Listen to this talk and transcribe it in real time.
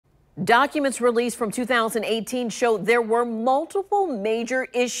Documents released from 2018 show there were multiple major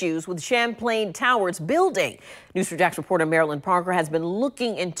issues with Champlain Towers building. News4JAX reporter Marilyn Parker has been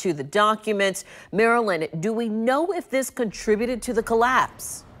looking into the documents. Marilyn, do we know if this contributed to the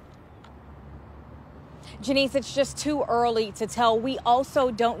collapse? Janice, it's just too early to tell. We also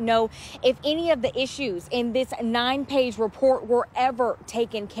don't know if any of the issues in this 9-page report were ever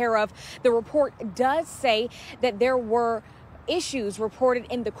taken care of. The report does say that there were issues reported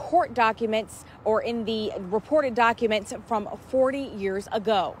in the court documents or in the reported documents from 40 years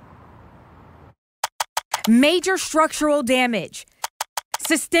ago. Major structural damage,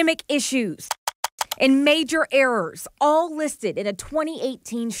 systemic issues, and major errors, all listed in a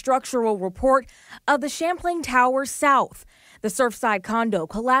 2018 structural report of the Champlain Towers South. The Surfside condo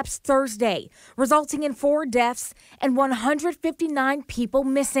collapsed Thursday, resulting in 4 deaths and 159 people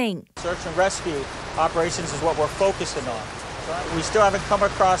missing. Search and rescue operations is what we're focusing on. We still haven't come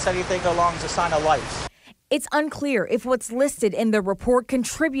across anything along the sign of life. It's unclear if what's listed in the report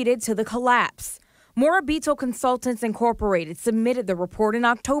contributed to the collapse. Morabito Consultants Incorporated submitted the report in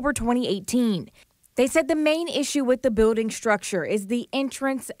October 2018. They said the main issue with the building structure is the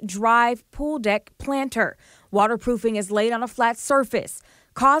entrance drive pool deck planter. Waterproofing is laid on a flat surface,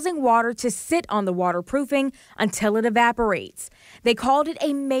 causing water to sit on the waterproofing until it evaporates. They called it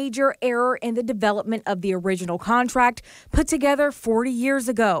a major error in the development of the original contract put together 40 years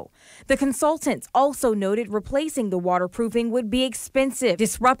ago. The consultants also noted replacing the waterproofing would be expensive,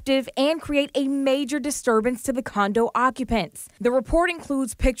 disruptive, and create a major disturbance to the condo occupants. The report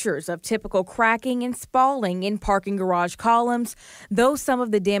includes pictures of typical cracking and spalling in parking garage columns. Though some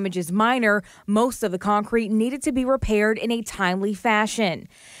of the damage is minor, most of the concrete needed to be repaired in a timely fashion.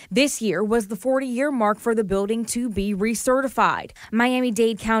 This year was the 40-year mark for the building to be recertified.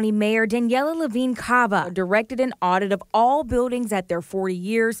 Miami-Dade County Mayor Daniela Levine Cava directed an audit of all buildings at their 40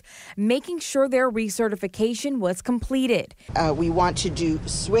 years, making sure their recertification was completed. We want to move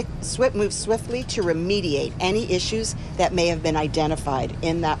swiftly to remediate any issues that may have been identified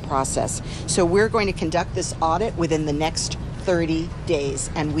in that process. So we're going to conduct this audit within the next 30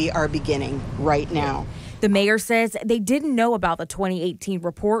 days, and we are beginning right now. The mayor says they didn't know about the 2018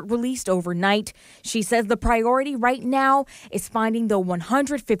 report released overnight. She says the priority right now is finding the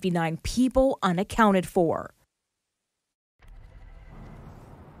 159 people unaccounted for.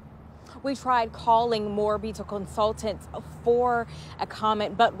 We tried calling Morabito Consultants for a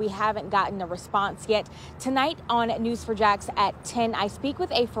comment, but we haven't gotten a response yet. Tonight on News4JAX at 10, I speak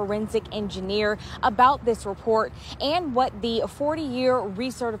with a forensic engineer about this report and what the 40-year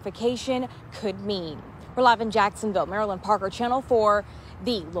recertification could mean. We're live in Jacksonville. Marilyn Parker, Channel 4,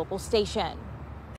 the local station.